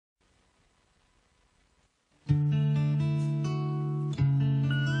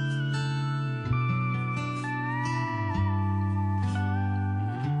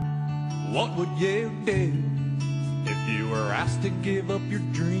What would you do if you were asked to give up your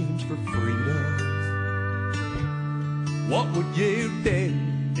dreams for freedom? What would you do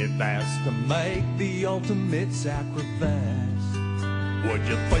if asked to make the ultimate sacrifice? Would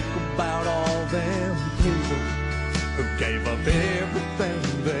you think about all them people who gave up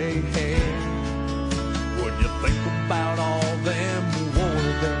everything they had? Would you think about all them war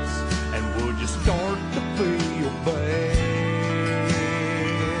vets, and would you start to feel bad?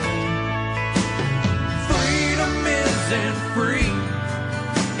 Freedom isn't free.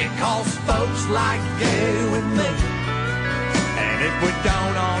 It costs folks like you and me. And if we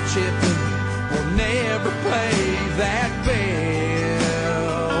don't all chip in, we'll never pay that bill.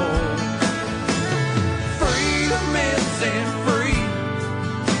 Freedom isn't free.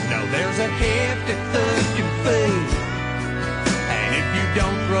 No, there's a hefty thugging fee. And if you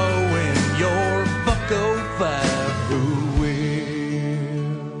don't throw in your bucko five, who will?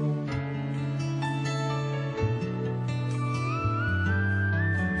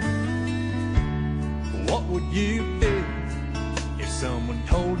 What would you do if someone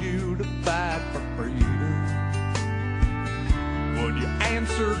told you to fight for freedom? Would you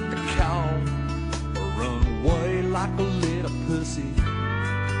answer the call or run away like a little pussy?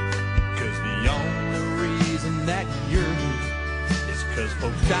 'Cause the only reason that you're here is 'cause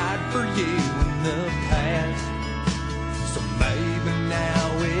folks died for you in the past. So maybe now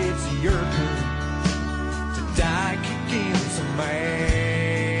it's your turn to die kicking some ass.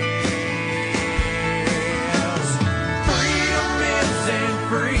 Freedom isn't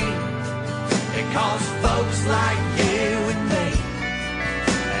free. It costs folks like you and me.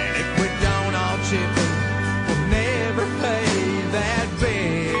 And if we don't all chip in, we'll never pay that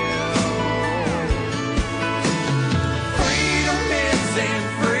bill. Freedom isn't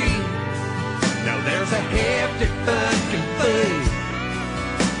free. No, there's a hefty fucking fee.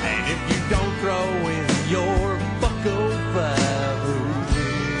 And if you don't throw in your bucko five, who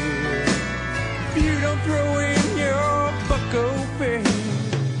will? If you don't throw in your bucko five,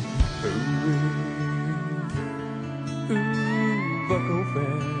 who will? Ooh, bucko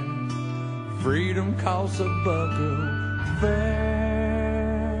five. Freedom costs a bucko five.